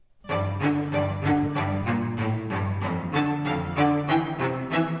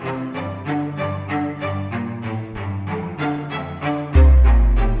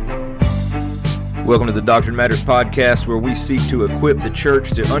Welcome to the Doctrine Matters podcast, where we seek to equip the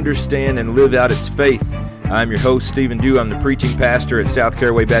church to understand and live out its faith. I'm your host, Stephen Dew. I'm the preaching pastor at South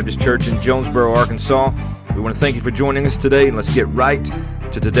Caraway Baptist Church in Jonesboro, Arkansas. We want to thank you for joining us today, and let's get right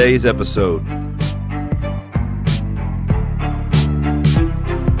to today's episode.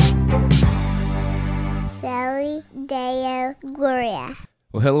 Soli Deo Gloria.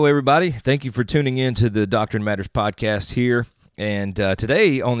 Well, hello, everybody. Thank you for tuning in to the Doctrine Matters podcast here. And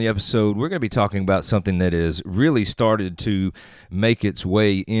today on the episode, we're going to be talking about something that has really started to make its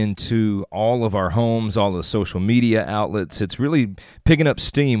way into all of our homes, all the social media outlets. It's really picking up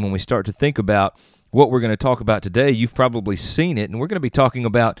steam when we start to think about what we're going to talk about today. You've probably seen it, and we're going to be talking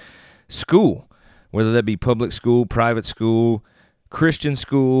about school, whether that be public school, private school, Christian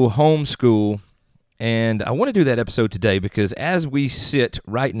school, home school. And I want to do that episode today because as we sit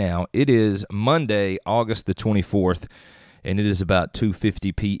right now, it is Monday, August the 24th, and it is about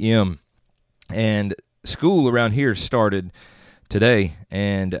 2:50 p.m. And school around here started today,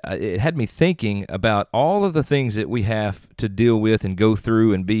 and it had me thinking about all of the things that we have to deal with and go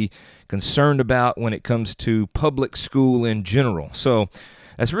through and be concerned about when it comes to public school in general. So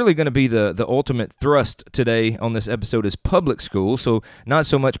that's really going to be the ultimate thrust today on this episode is public school. So not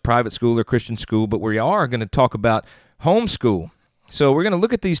so much private school or Christian school, but we are going to talk about homeschool. So we're going to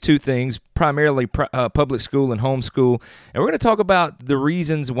look at these two things, primarily public school and homeschool, and we're going to talk about the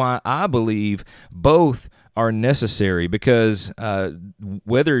reasons why I believe both are necessary because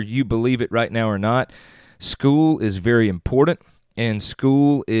whether you believe it right now or not, school is very important, and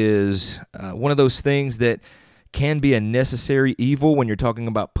school is one of those things that can be a necessary evil when you're talking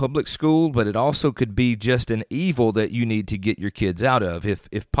about public school, but it also could be just an evil that you need to get your kids out of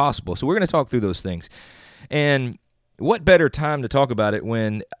if possible. So we're going to talk through those things. And what better time to talk about it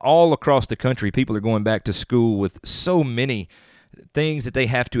when all across the country people are going back to school with so many things that they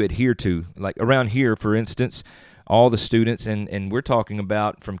have to adhere to. Like around here, for instance, all the students, and we're talking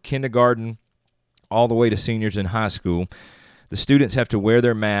about from kindergarten all the way to seniors in high school, the students have to wear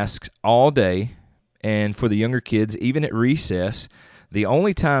their masks all day, and for the younger kids, even at recess, the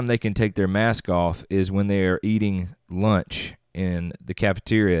only time they can take their mask off is when they are eating lunch in the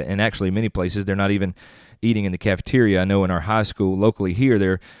cafeteria, and actually many places they're not even eating in the cafeteria. I know in our high school locally here,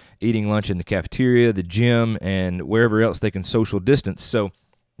 they're eating lunch in the cafeteria, the gym, and wherever else they can social distance. So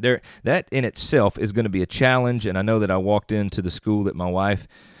that in itself is going to be a challenge, and I know that I walked into the school that my wife,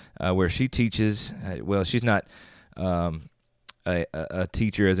 where she teaches, well, she's not a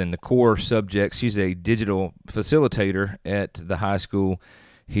teacher as in the core subjects. She's a digital facilitator at the high school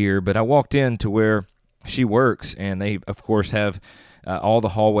here, but I walked in to where she works, and they, of course, have all the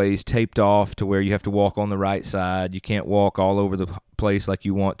hallways taped off to where you have to walk on the right side. You can't walk all over the place like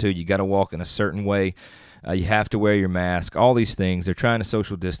you want to. You got to walk in a certain way. You have to wear your mask, all these things. They're trying to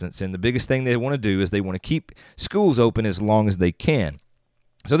social distance, and the biggest thing they want to do is they want to keep schools open as long as they can.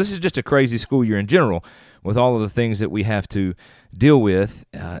 So this is just a crazy school year in general with all of the things that we have to deal with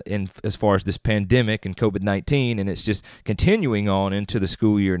in as far as this pandemic and COVID-19, and it's just continuing on into the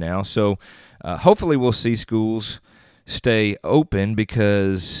school year now. So hopefully we'll see schools stay open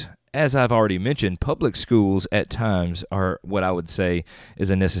because, as I've already mentioned, public schools at times are what I would say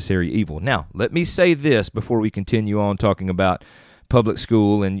is a necessary evil. Now, let me say this before we continue on talking about public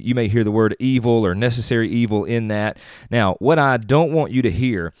school, and you may hear the word evil or necessary evil in that. Now, what I don't want you to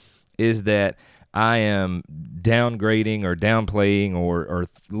hear is that I am downgrading or downplaying or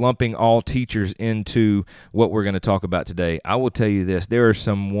lumping all teachers into what we're going to talk about today. I will tell you this, there are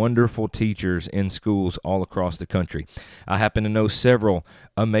some wonderful teachers in schools all across the country. I happen to know several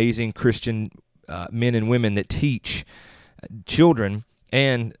amazing Christian men and women that teach children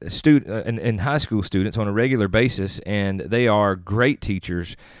and high school students on a regular basis, and they are great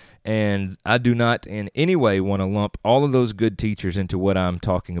teachers. And I do not in any way want to lump all of those good teachers into what I'm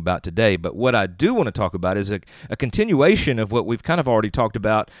talking about today. But what I do want to talk about is a continuation of what we've kind of already talked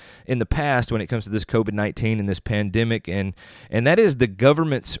about in the past when it comes to this COVID-19 and this pandemic, and that is the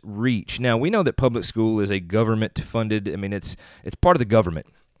government's reach. Now, we know that public school is a government-funded, it's part of the government,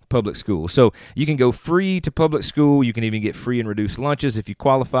 public school. So you can go free to public school. You can even get free and reduced lunches if you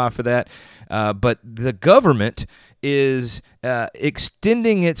qualify for that. But the government is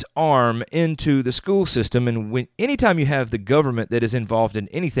extending its arm into the school system, and anytime you have the government that is involved in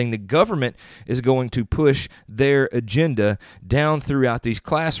anything, the government is going to push their agenda down throughout these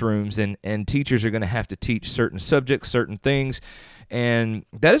classrooms, and teachers are going to have to teach certain subjects, certain things, and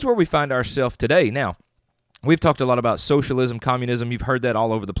that is where we find ourselves today. Now, We've talked a lot about socialism, communism. You've heard that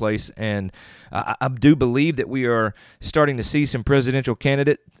all over the place, and I do believe that we are starting to see a presidential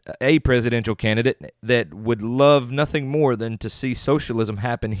candidate that would love nothing more than to see socialism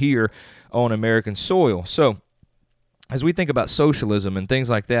happen here on American soil. So, as we think about socialism and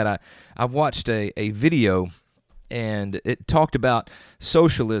things like that, I've watched a video, and it talked about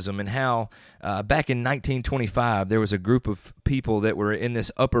socialism and how back in 1925 there was a group of people that were in this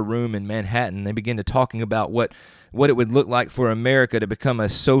upper room in Manhattan. They began to talking about what it would look like for America to become a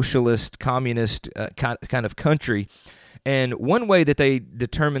socialist, communist kind of country. And one way that they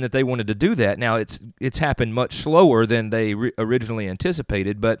determined that they wanted to do that, now it's happened much slower than they originally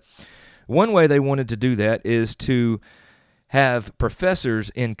anticipated, but one way they wanted to do that is to have professors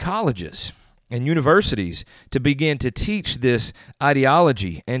in colleges and universities to begin to teach this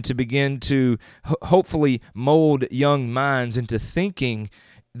ideology and to begin to hopefully mold young minds into thinking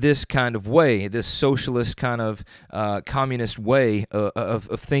this kind of way, this socialist kind of communist way of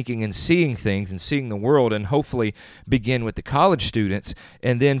thinking and seeing things and seeing the world, and hopefully begin with the college students.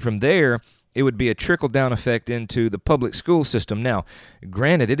 And then from there, it would be a trickle-down effect into the public school system. Now,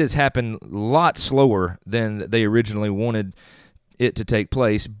 granted, it has happened a lot slower than they originally wanted it to take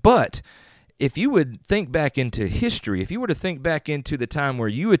place, but if you would think back into history, if you were to think back into the time where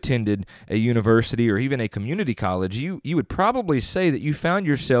you attended a university or even a community college, you would probably say that you found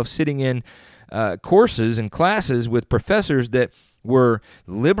yourself sitting in courses and classes with professors that were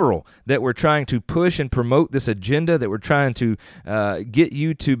liberal, that were trying to push and promote this agenda, that were trying to get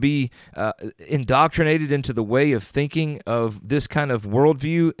you to be indoctrinated into the way of thinking of this kind of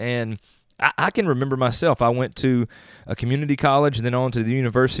worldview. And I can remember myself. I went to a community college and then on to the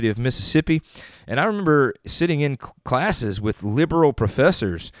University of Mississippi, and I remember sitting in classes with liberal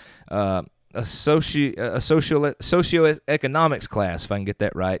professors, a socioeconomics class, if I can get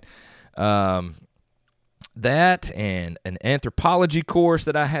that right, that and an anthropology course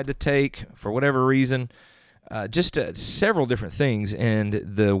that I had to take for whatever reason, just several different things, and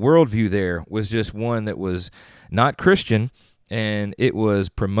the worldview there was just one that was not Christian, and it was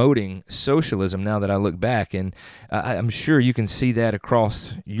promoting socialism now that I look back. And I'm sure you can see that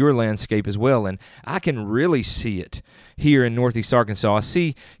across your landscape as well. And I can really see it here in Northeast Arkansas. I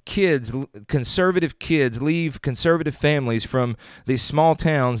see conservative kids leave conservative families from these small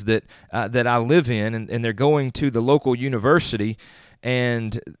towns that I live in, and they're going to the local university.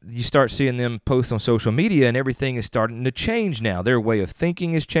 And you start seeing them post on social media, and everything is starting to change now. Their way of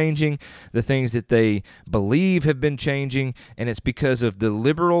thinking is changing. The things that they believe have been changing, and it's because of the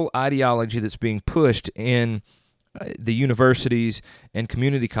liberal ideology that's being pushed in the universities and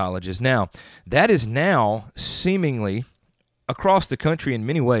community colleges. Now, that is now seemingly across the country in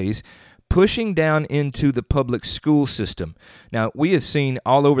many ways pushing down into the public school system. Now, we have seen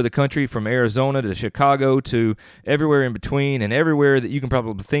all over the country, from Arizona to Chicago to everywhere in between, and everywhere that you can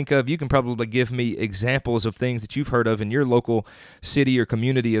probably think of. You can probably give me examples of things that you've heard of in your local city or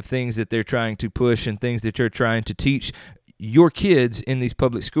community, of things that they're trying to push and things that you're trying to teach your kids in these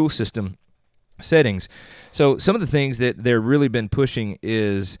public school system settings. So some of the things that they're really been pushing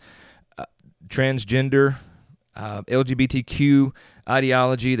is transgender, LGBTQ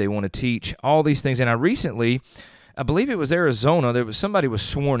ideology. They want to teach all these things. And I believe it was Arizona, there was somebody was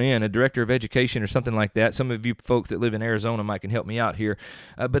sworn in, a director of education or something like that. Some of you folks that live in Arizona might can help me out here.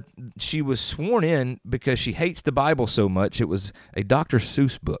 But she was sworn in because she hates the Bible so much. It was a Dr.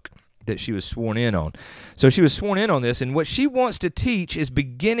 Seuss book that she was sworn in on. So she was sworn in on this, and what she wants to teach is,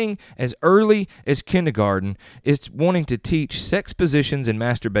 beginning as early as kindergarten, is wanting to teach sex positions and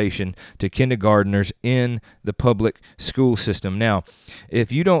masturbation to kindergartners in the public school system. Now,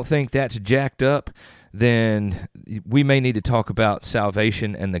 if you don't think that's jacked up, then we may need to talk about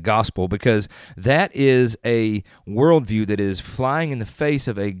salvation and the gospel, because that is a worldview that is flying in the face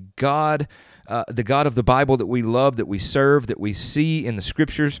of a God, the God of the Bible that we love, that we serve, that we see in the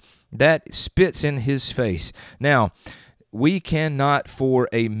Scriptures, that spits in His face. Now, we cannot for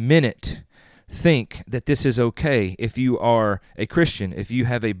a minute think that this is okay if you are a Christian, if you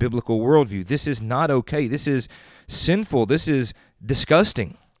have a biblical worldview. This is not okay. This is sinful. This is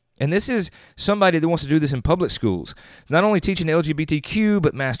disgusting. And this is somebody that wants to do this in public schools, not only teaching LGBTQ,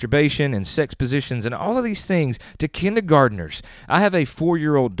 but masturbation and sex positions and all of these things to kindergartners. I have a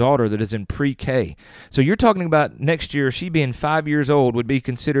 4-year-old daughter that is in pre-K. So you're talking about next year, she being 5 years old would be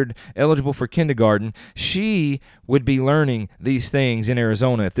considered eligible for kindergarten. She would be learning these things in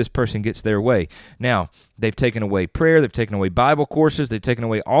Arizona if this person gets their way. Now, they've taken away prayer, they've taken away Bible courses, they've taken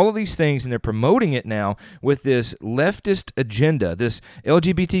away all of these things, and they're promoting it now with this leftist agenda, this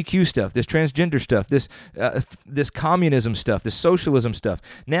LGBTQ LGBTQ stuff, this transgender stuff, this communism stuff, this socialism stuff.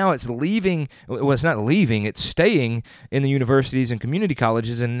 Now it's leaving. Well, it's not leaving. It's staying in the universities and community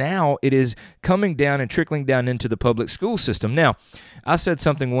colleges, and now it is coming down and trickling down into the public school system. Now, I said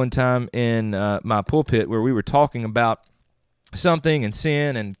something one time in my pulpit where we were talking about something and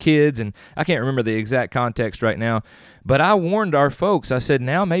sin and kids, and I can't remember the exact context right now, but I warned our folks. I said,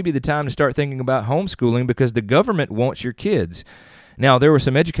 now may be the time to start thinking about homeschooling because the government wants your kids. Now, there were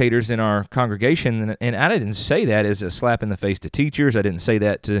some educators in our congregation, and I didn't say that as a slap in the face to teachers. I didn't say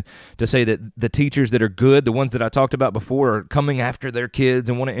that to say that the teachers that are good, the ones that I talked about before, are coming after their kids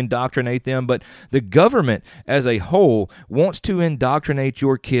and want to indoctrinate them. But the government as a whole wants to indoctrinate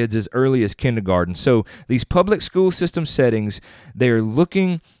your kids as early as kindergarten. So these public school system settings, they're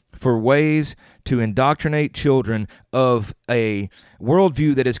looking for ways to indoctrinate children of a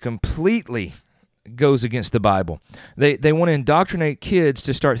worldview that is completely goes against the Bible. They want to indoctrinate kids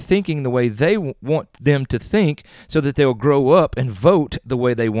to start thinking the way they want them to think so that they'll grow up and vote the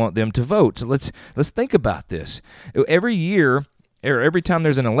way they want them to vote. So let's think about this. Every year, or every time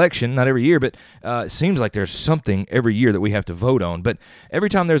there's an election, not every year, but it seems like there's something every year that we have to vote on. But every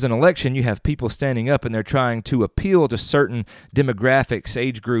time there's an election, you have people standing up and they're trying to appeal to certain demographics,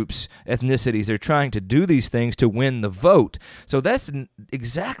 age groups, ethnicities. They're trying to do these things to win the vote. So that's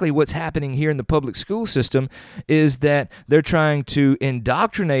exactly what's happening here in the public school system, is that they're trying to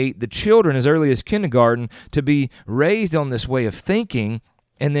indoctrinate the children as early as kindergarten to be raised on this way of thinking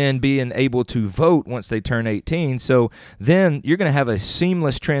and then being able to vote once they turn 18. So then you're going to have a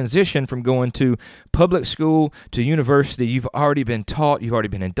seamless transition from going to public school to university. You've already been taught, you've already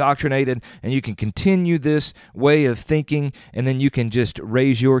been indoctrinated, and you can continue this way of thinking, and then you can just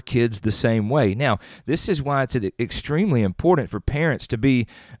raise your kids the same way. Now, this is why it's extremely important for parents to be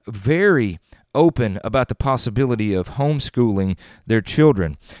very open about the possibility of homeschooling their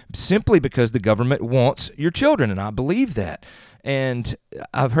children, simply because the government wants your children, and I believe that. And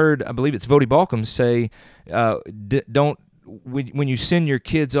I've heard, I believe it's Voddie Baucham say, when you send your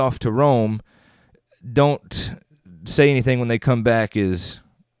kids off to Rome, don't say anything when they come back is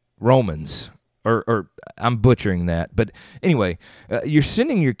Romans, or I'm butchering that. But anyway, you're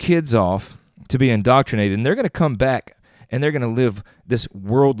sending your kids off to be indoctrinated, and they're going to come back and they're going to live this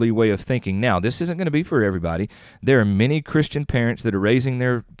worldly way of thinking. Now, this isn't going to be for everybody. There are many Christian parents that are raising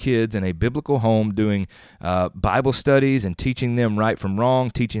their kids in a biblical home, doing Bible studies and teaching them right from wrong,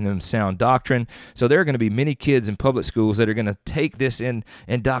 teaching them sound doctrine. So there are going to be many kids in public schools that are going to take this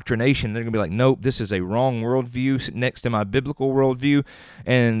indoctrination. They're going to be like, nope, this is a wrong worldview next to my biblical worldview,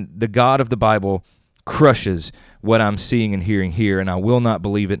 and the God of the Bible crushes what I'm seeing and hearing here, and I will not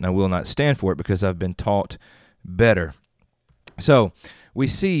believe it, and I will not stand for it because I've been taught better. So we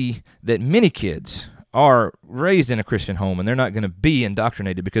see that many kids are raised in a Christian home, and they're not going to be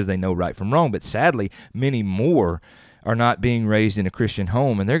indoctrinated because they know right from wrong. But sadly, many more are not being raised in a Christian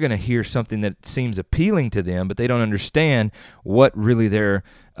home, and they're going to hear something that seems appealing to them, but they don't understand what really they're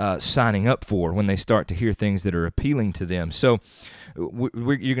signing up for when they start to hear things that are appealing to them. So you're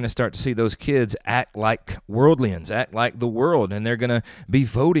going to start to see those kids act like worldlians, act like the world, and they're going to be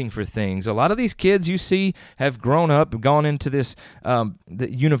voting for things. A lot of these kids you see have grown up, gone into the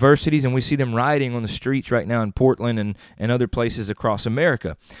universities, and we see them rioting on the streets right now in Portland and other places across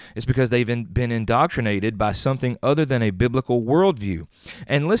America. It's because they've been indoctrinated by something other than a biblical worldview.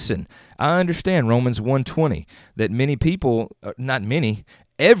 And listen, I understand Romans 1:20, that many people, not many,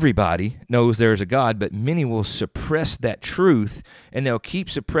 everybody knows there's a God, but many will suppress that truth, and they'll keep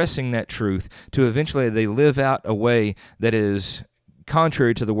suppressing that truth to eventually they live out a way that is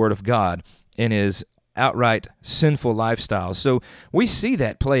contrary to the Word of God and is outright sinful lifestyles. So we see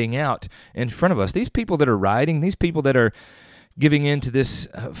that playing out in front of us. These people that are rioting, these people that are giving in to this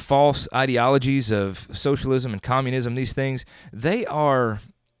false ideologies of socialism and communism, these things, they are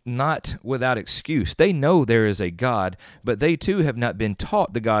not without excuse. They know there is a God, but they too have not been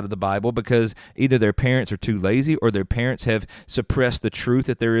taught the God of the Bible because either their parents are too lazy or their parents have suppressed the truth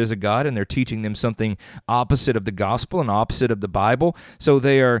that there is a God, and they're teaching them something opposite of the gospel and opposite of the Bible. So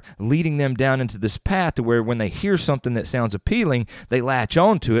they are leading them down into this path to where when they hear something that sounds appealing, they latch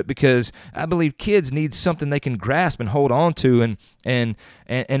on to it, because I believe kids need something they can grasp and hold on to and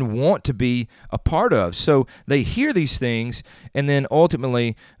want to be a part of. So they hear these things and then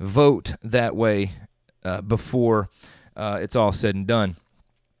ultimately vote that way before it's all said and done.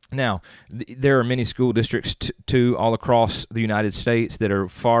 Now, there are many school districts too all across the United States that are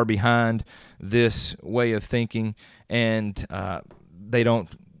far behind this way of thinking, and they don't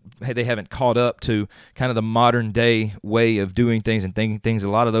they haven't caught up to kind of the modern day way of doing things and thinking things. A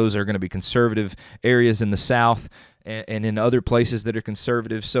lot of those are going to be conservative areas in the South and in other places that are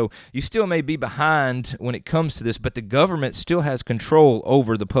conservative. So you still may be behind when it comes to this, but the government still has control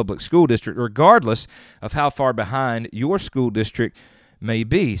over the public school district, regardless of how far behind your school district may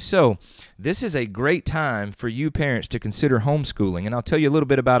be. So this is a great time for you parents to consider homeschooling, and I'll tell you a little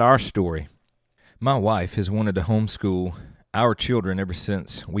bit about our story. My wife has wanted to homeschool our children ever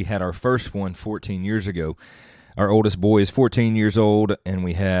since we had our first one 14 years ago. Our oldest boy is 14 years old, and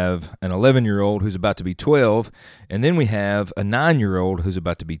we have an 11-year-old who's about to be 12, and then we have a 9-year-old who's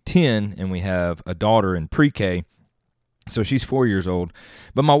about to be 10, and we have a daughter in pre-K, so she's 4 years old.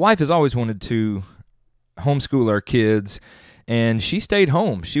 But my wife has always wanted to homeschool our kids, and she stayed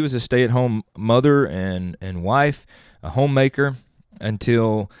home. She was a stay-at-home mother and wife, a homemaker,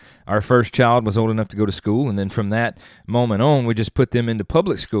 until our first child was old enough to go to school. And then from that moment on, we just put them into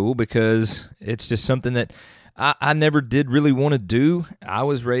public school because it's just something that I never did really want to do. I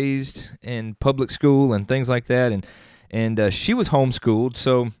was raised in public school and things like that, and she was homeschooled,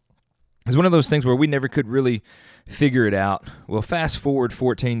 so it's one of those things where we never could really figure it out. Well, fast forward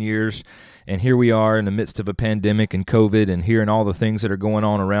 14 years, and here we are in the midst of a pandemic and COVID and hearing all the things that are going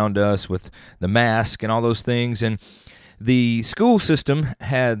on around us with the mask and all those things. And the school system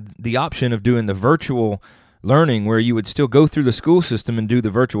had the option of doing the virtual learning where you would still go through the school system and do the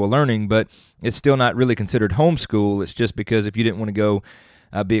virtual learning, but it's still not really considered homeschool. It's just because if you didn't want to go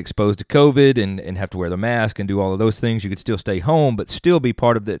be exposed to COVID and have to wear the mask and do all of those things, you could still stay home but still be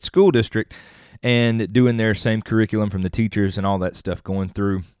part of that school district and doing their same curriculum from the teachers and all that stuff going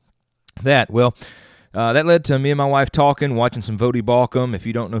through that. Well, that led to me and my wife talking, watching some Voddie Baucham. If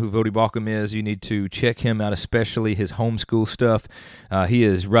you don't know who Voddie Baucham is, you need to check him out, especially his homeschool stuff. He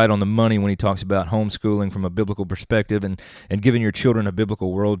is right on the money when he talks about homeschooling from a biblical perspective and giving your children a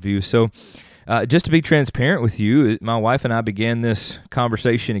biblical worldview. So just to be transparent with you, my wife and I began this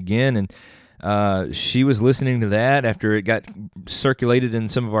conversation again, and she was listening to that after it got circulated in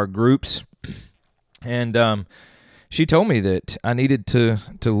some of our groups. And she told me that I needed to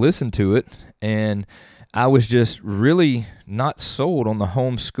listen to it, and I was just really not sold on the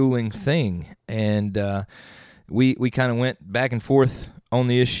homeschooling thing. And we kind of went back and forth on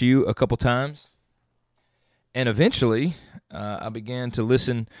the issue a couple times, and eventually I began to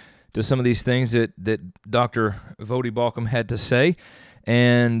listen to some of these things that Dr. Voddie Baucham had to say.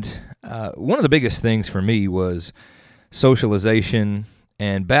 And one of the biggest things for me was socialization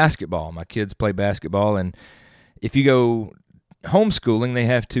and basketball. My kids play basketball, and if you go homeschooling, they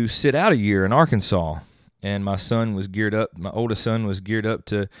have to sit out a year in Arkansas. And my son was geared up, my oldest son was geared up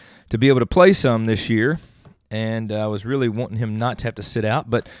to be able to play some this year. And I was really wanting him not to have to sit out.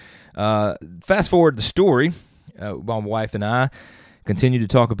 But fast forward the story, my wife and I continued to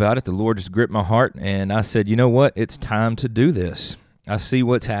talk about it. The Lord just gripped my heart, and I said, you know what? It's time to do this. I see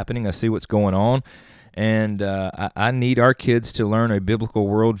what's happening. I see what's going on. And I need our kids to learn a biblical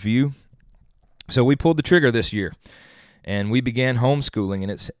worldview. So we pulled the trigger this year, and we began homeschooling,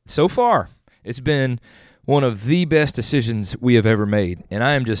 and it's been one of the best decisions we have ever made. And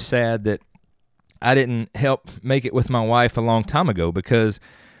I am just sad that I didn't help make it with my wife a long time ago, because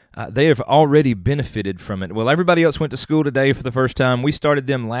they have already benefited from it. Well, everybody else went to school today for the first time. We started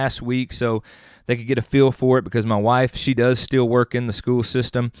them last week so they could get a feel for it, because my wife, she does still work in the school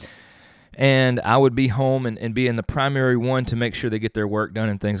system. And I would be home and be in the primary one to make sure they get their work done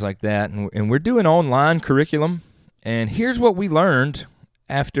and things like that. And we're doing online curriculum. And here's what we learned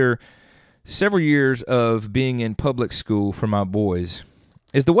after several years of being in public school for my boys,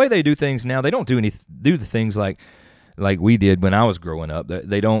 is the way they do things now. They don't do the things like we did when I was growing up.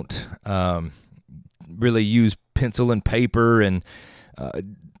 They don't really use pencil and paper and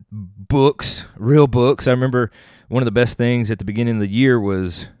books, real books. I remember one of the best things at the beginning of the year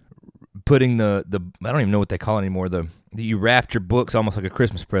was putting the I don't even know what they call it anymore. You wrapped your books almost like a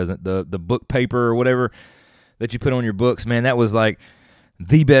Christmas present. The book paper or whatever that you put on your books, man, that was like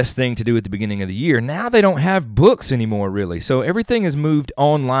the best thing to do at the beginning of the year. Now they don't have books anymore, really. So everything has moved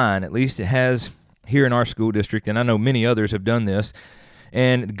online. At least it has here in our school district, and I know many others have done this.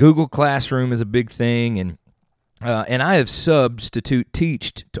 And Google Classroom is a big thing, and I have substitute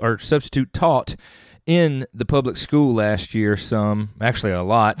taught in the public school last year, actually a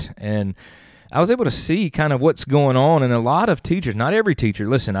lot, and I was able to see kind of what's going on, and a lot of teachers, not every teacher,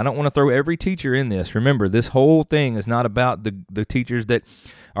 listen, I don't want to throw every teacher in this. Remember, this whole thing is not about the teachers that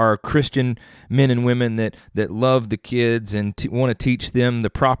are Christian men and women that love the kids and want to teach them the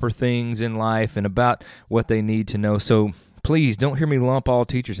proper things in life and about what they need to know. So please don't hear me lump all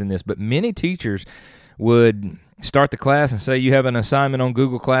teachers in this, but many teachers would start the class and say you have an assignment on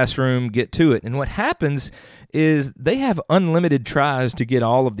Google Classroom, get to it. And what happens is they have unlimited tries to get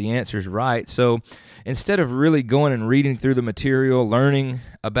all of the answers right. So instead of really going and reading through the material, learning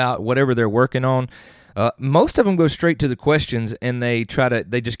about whatever they're working on, most of them go straight to the questions and they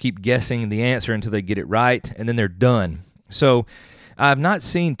just keep guessing the answer until they get it right, and then they're done. So I've not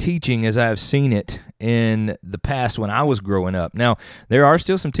seen teaching as I have seen it in the past when I was growing up. Now, there are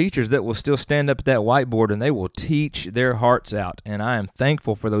still some teachers that will still stand up at that whiteboard and they will teach their hearts out, and I am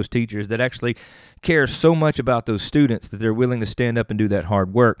thankful for those teachers that actually care so much about those students that they're willing to stand up and do that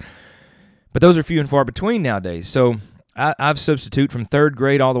hard work. But those are few and far between nowadays. So I've substituted from third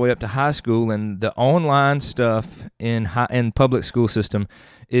grade all the way up to high school, and the online stuff in public school system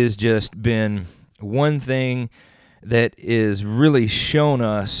is just been one thing that is really shown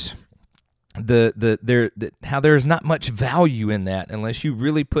us how there's not much value in that unless you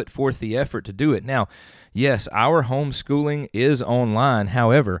really put forth the effort to do it. Now, yes, our homeschooling is online.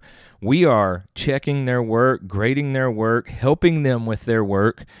 However, we are checking their work, grading their work, helping them with their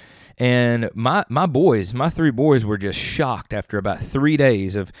work. And my three boys were just shocked after about 3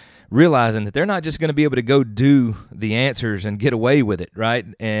 days of realizing that they're not just going to be able to go do the answers and get away with it, right?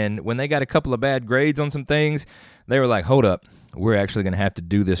 And when they got a couple of bad grades on some things, they were like, hold up, we're actually going to have to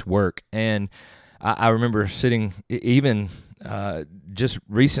do this work. And I remember sitting, even just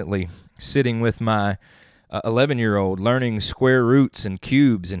recently, sitting with my 11-year-old learning square roots and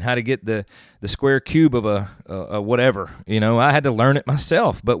cubes and how to get the square cube of a whatever. I had to learn it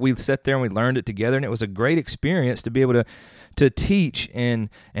myself, but we sat there and we learned it together, and it was a great experience to be able to teach and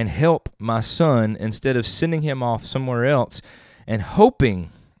help my son instead of sending him off somewhere else and hoping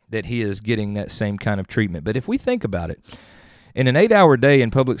that he is getting that same kind of treatment. But if we think about it, in an 8-hour day in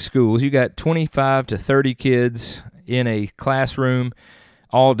public schools, you got 25 to 30 kids in a classroom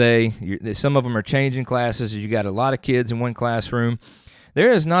all day. Some of them are changing classes. You got a lot of kids in one classroom. There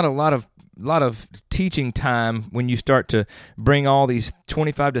is not a lot of teaching time when you start to bring all these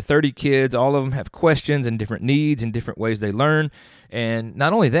 25 to 30 kids. All of them have questions and different needs and different ways they learn. And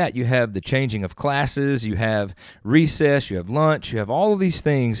not only that, you have the changing of classes, you have recess, you have lunch, you have all of these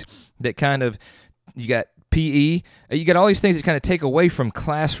things that you got PE, you got all these things that kind of take away from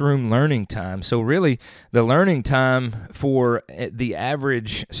classroom learning time. So really, the learning time for the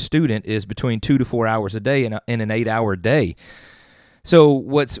average student is between 2 to 4 hours a day in an 8-hour day. So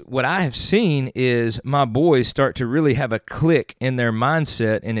what I have seen is my boys start to really have a click in their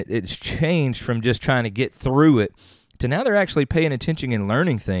mindset, and it's changed from just trying to get through it to now they're actually paying attention and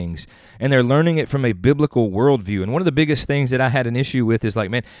learning things, and they're learning it from a biblical worldview. And one of the biggest things that I had an issue with is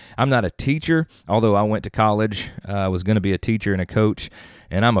like, man, I'm not a teacher, although I went to college. I was going to be a teacher and a coach,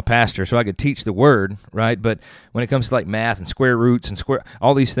 and I'm a pastor, so I could teach the word, right? But when it comes to like math and square roots and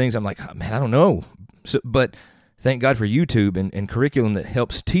all these things, I'm like, oh, man, I don't know. But thank God for YouTube and curriculum that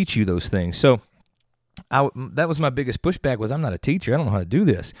helps teach you those things. So that was my biggest pushback was I'm not a teacher. I don't know how to do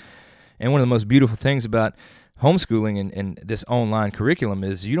this. And one of the most beautiful things about homeschooling and this online curriculum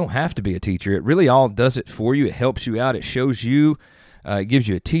is you don't have to be a teacher. It really all does it for you. It helps you out. It shows you. It gives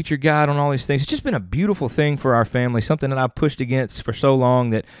you a teacher guide on all these things. It's just been a beautiful thing for our family, something that I pushed against for so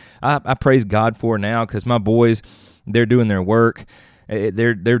long that I praise God for now because my boys, they're doing their work.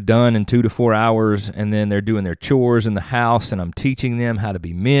 They're done in 2 to 4 hours, and then they're doing their chores in the house, and I'm teaching them how to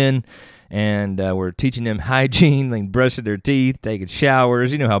be men, and we're teaching them hygiene, like brushing their teeth, taking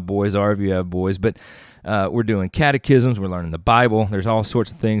showers. You know how boys are if you have boys, but we're doing catechisms, we're learning the Bible. There's all sorts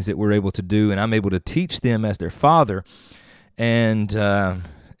of things that we're able to do, and I'm able to teach them as their father, and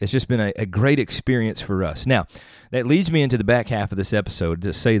it's just been a great experience for us. Now, that leads me into the back half of this episode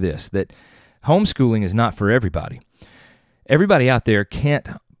to say this, that homeschooling is not for everybody. Everybody out there can't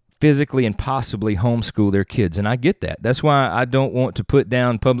physically and possibly homeschool their kids, and I get that. That's why I don't want to put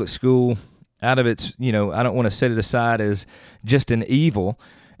down public school out of its, I don't want to set it aside as just an evil,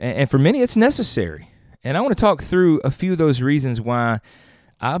 and for many it's necessary. And I want to talk through a few of those reasons why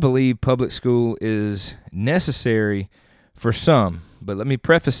I believe public school is necessary for some. But let me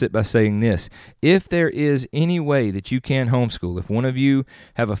preface it by saying this. If there is any way that you can homeschool, if one of you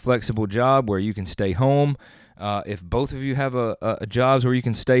have a flexible job where you can stay home, if both of you have a jobs where you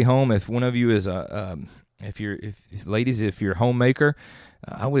can stay home, if one of you is if you're a homemaker,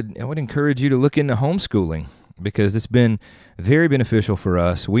 I would encourage you to look into homeschooling because it's been very beneficial for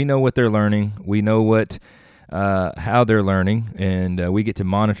us. We know what they're learning. We know how they're learning, and we get to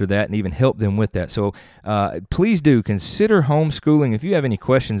monitor that and even help them with that. So please do consider homeschooling. If you have any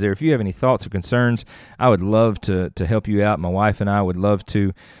questions there, if you have any thoughts or concerns, I would love to help you out. My wife and I would love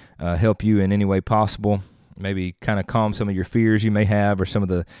to help you in any way possible. maybe kind of calm some of your fears you may have or some of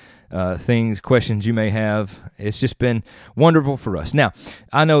the questions you may have. It's just been wonderful for us. Now,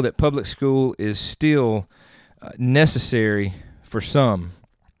 I know that public school is still necessary for some.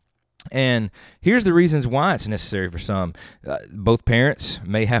 And here's the reasons why it's necessary for some. Both parents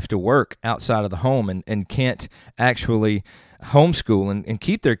may have to work outside of the home and can't actually homeschool and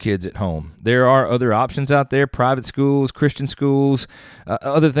keep their kids at home. There are other options out there, private schools, Christian schools,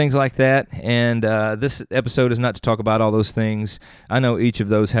 other things like that. And this episode is not to talk about all those things. I know each of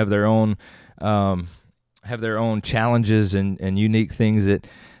those have their own challenges and unique things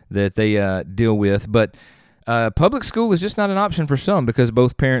that they deal with. But public school is just not an option for some because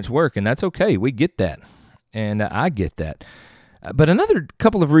both parents work, and that's okay. We get that, and I get that. But another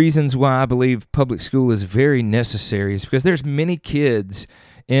couple of reasons why I believe public school is very necessary is because there's many kids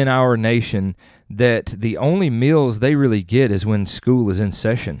in our nation that the only meals they really get is when school is in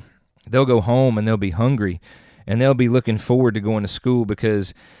session. They'll go home and they'll be hungry, and they'll be looking forward to going to school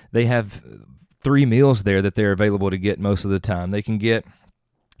because they have 3 meals there that they're available to get most of the time. They can get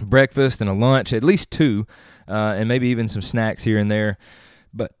breakfast and a lunch, at least 2, and maybe even some snacks here and there,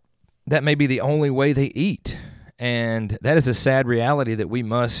 but that may be the only way they eat, and that is a sad reality that we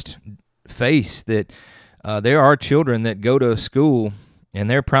must face, that there are children that go to school, and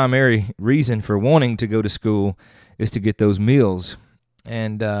their primary reason for wanting to go to school is to get those meals,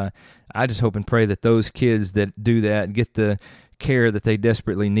 and I just hope and pray that those kids that do that get the care that they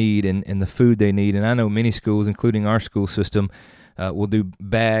desperately need and the food they need. And I know many schools, including our school system, will do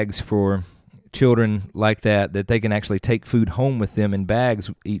bags for children like that they can actually take food home with them in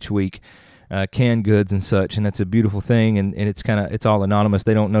bags each week, canned goods and such, and that's a beautiful thing, and it's all anonymous.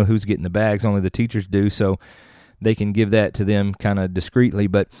 They don't know who's getting the bags, only the teachers do, so they can give that to them kind of discreetly.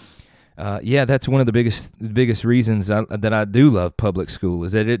 But that's one of the biggest reasons that I do love public school,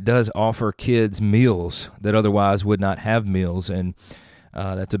 is that it does offer kids meals that otherwise would not have meals, and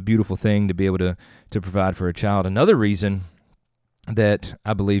that's a beautiful thing to be able to provide for a child. Another reason that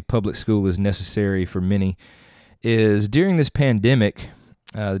I believe public school is necessary for many is during this pandemic,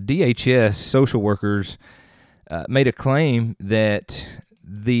 DHS social workers made a claim that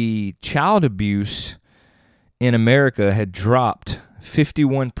the child abuse in America had dropped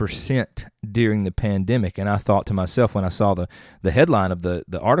 51% during the pandemic. And I thought to myself when I saw the headline of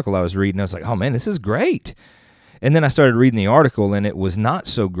the article I was reading, I was like, oh man, this is great. And then I started reading the article, and it was not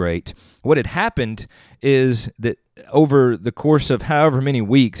so great. What had happened is that over the course of however many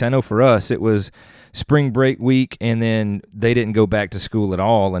weeks, I know for us it was spring break week, and then they didn't go back to school at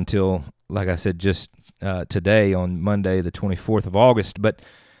all until, like I said, just today on Monday, the 24th of August. But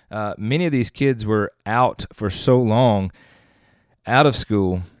many of these kids were out for so long, out of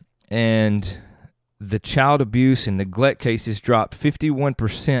school, and the child abuse and neglect cases dropped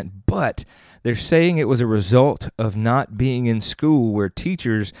 51%, but they're saying it was a result of not being in school, where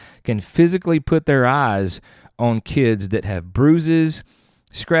teachers can physically put their eyes on kids that have bruises,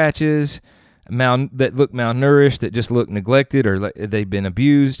 scratches, that look malnourished, that just look neglected, or they've been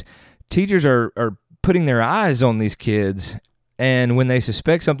abused. Teachers are putting their eyes on these kids, and when they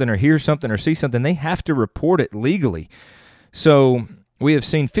suspect something or hear something or see something, they have to report it legally. So we have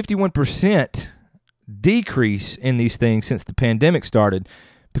seen 51% decrease in these things since the pandemic started,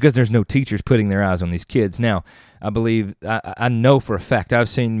 because there's no teachers putting their eyes on these kids. Now, I know for a fact, I've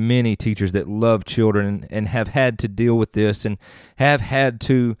seen many teachers that love children and have had to deal with this and have had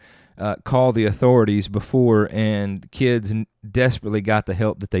to call the authorities before, and kids desperately got the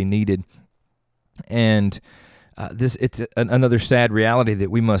help that they needed. And it's another sad reality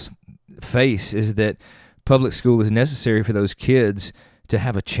that we must face, is that public school is necessary for those kids to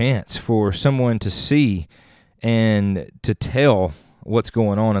have a chance, for someone to see and to tell what's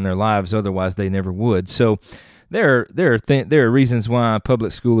going on in their lives. Otherwise, they never would. So there are reasons why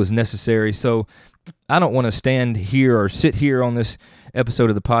public school is necessary. So I don't want to stand here or sit here on this episode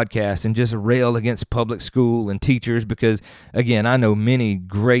of the podcast and just rail against public school and teachers, because, again, I know many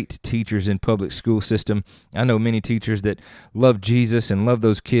great teachers in public school system. I know many teachers that love Jesus and love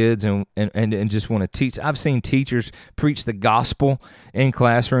those kids and just want to teach. I've seen teachers preach the gospel in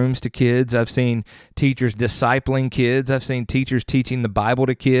classrooms to kids. I've seen teachers discipling kids. I've seen teachers teaching the Bible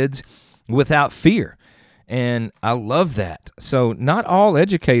to kids without fear, and I love that. So not all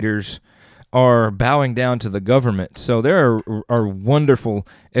educators are bowing down to the government. So there are wonderful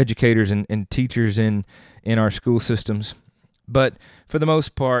educators and teachers in our school systems. But for the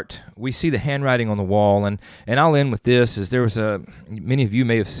most part, we see the handwriting on the wall. And I'll end with this, is there was many of you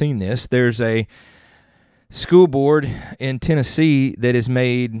may have seen this, there's a school board in Tennessee that has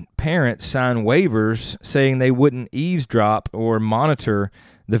made parents sign waivers saying they wouldn't eavesdrop or monitor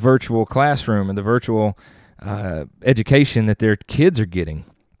the virtual classroom and the virtual education that their kids are getting.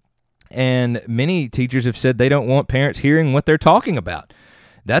 And many teachers have said they don't want parents hearing what they're talking about.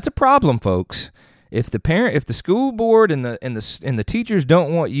 That's a problem, folks. If the school board and the teachers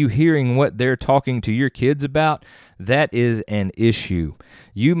don't want you hearing what they're talking to your kids about, that is an issue.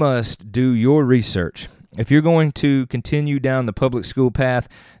 You must do your research. If you're going to continue down the public school path,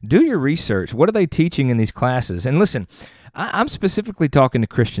 do your research. What are they teaching in these classes? And listen, I'm specifically talking to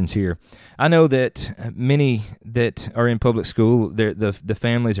Christians here. I know that many that are in public school, the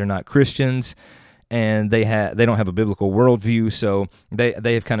families are not Christians, and they don't have a biblical worldview, so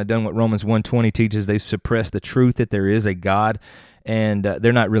they have kind of done what Romans 1:20 teaches. They've suppressed the truth that there is a God, and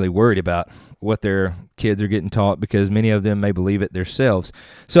they're not really worried about what their kids are getting taught because many of them may believe it themselves.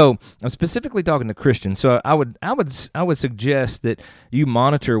 So I'm specifically talking to Christians. So I would suggest that you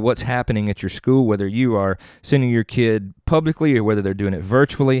monitor what's happening at your school, whether you are sending your kid publicly or whether they're doing it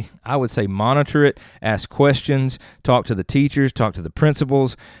virtually. I would say monitor it, ask questions, talk to the teachers, talk to the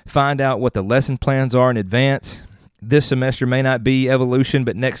principals, find out what the lesson plans are in advance. This semester may not be evolution,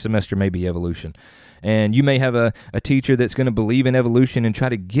 but next semester may be evolution. And you may have a teacher that's going to believe in evolution and try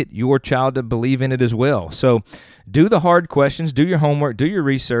to get your child to believe in it as well. So do the hard questions, do your homework, do your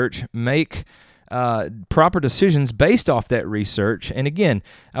research, make proper decisions based off that research. And again,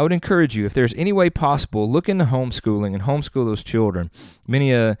 I would encourage you, if there's any way possible, look into homeschooling and homeschool those children.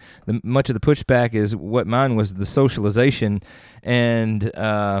 Much of the pushback is what mine was, the socialization, and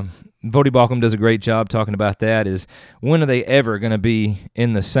Voddie Baucham does a great job talking about that, is when are they ever going to be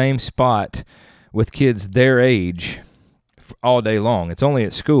in the same spot with kids their age all day long? It's only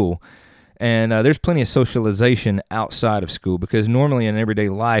at school. And there's plenty of socialization outside of school, because normally in everyday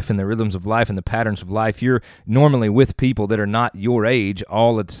life and the rhythms of life and the patterns of life, you're normally with people that are not your age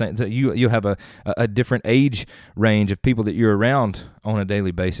all at the same time. You have a different age range of people that you're around on a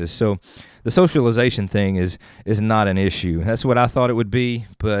daily basis. So the socialization thing is not an issue. That's what I thought it would be,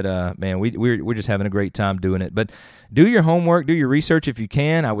 but man, we're just having a great time doing it. But do your homework, do your research if you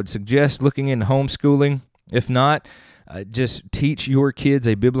can. I would suggest looking into homeschooling. If not, just teach your kids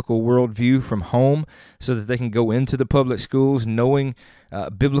a biblical worldview from home so that they can go into the public schools knowing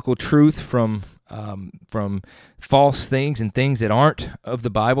biblical truth from false things and things that aren't of the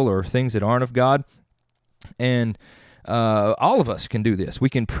Bible or things that aren't of God. And all of us can do this. We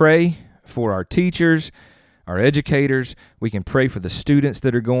can pray for our teachers, our educators. We can pray for the students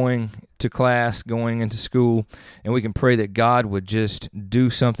that are going to class, going into school, and we can pray that God would just do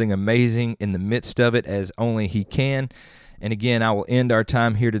something amazing in the midst of it as only He can. And again, I will end our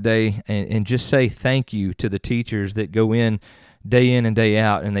time here today and just say thank you to the teachers that go in and day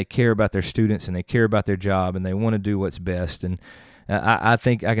out, and they care about their students, and they care about their job, and they want to do what's best. And I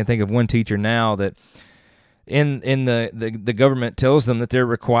think I can think of one teacher now that in the government tells them that they're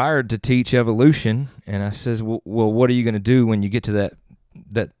required to teach evolution, and I says, well, what are you going to do when you get to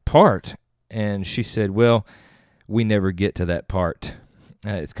that part? And she said, well, we never get to that part.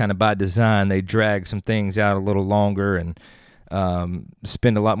 It's kind of by design. They drag some things out a little longer and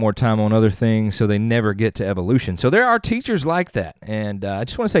spend a lot more time on other things, so they never get to evolution. So there are teachers like that, and I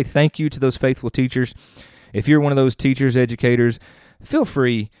just want to say thank you to those faithful teachers. If you're one of those teachers, educators, feel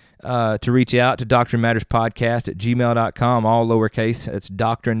free to reach out to doctrinematterspodcast@gmail.com, all lowercase. It's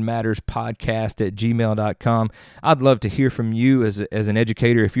doctrinematterspodcast@gmail.com. I'd love to hear from you as an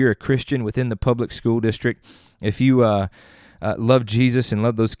educator. If you're a Christian within the public school district, if you love Jesus and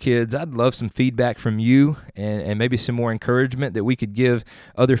love those kids, I'd love some feedback from you and maybe some more encouragement that we could give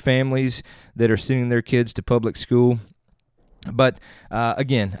other families that are sending their kids to public school. But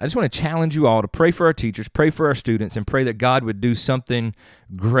again, I just want to challenge you all to pray for our teachers, pray for our students, and pray that God would do something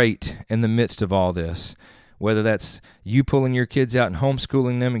great in the midst of all this. Whether that's you pulling your kids out and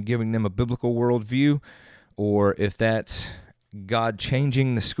homeschooling them and giving them a biblical worldview, or if that's God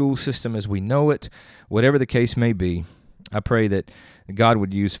changing the school system as we know it, whatever the case may be, I pray that God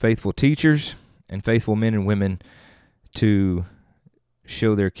would use faithful teachers and faithful men and women to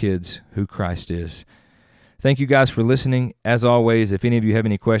show their kids who Christ is. Thank you guys for listening. As always, if any of you have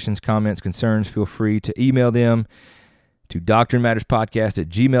any questions, comments, concerns, feel free to email them to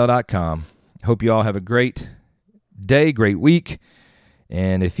doctrinematterspodcast@gmail.com. Hope you all have a great day, great week.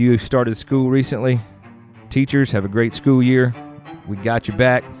 And if you started school recently, teachers, have a great school year. We got your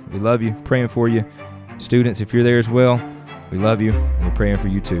back. We love you. Praying for you. Students, if you're there as well, we love you, and we're praying for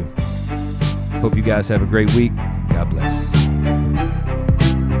you too. Hope you guys have a great week. God bless.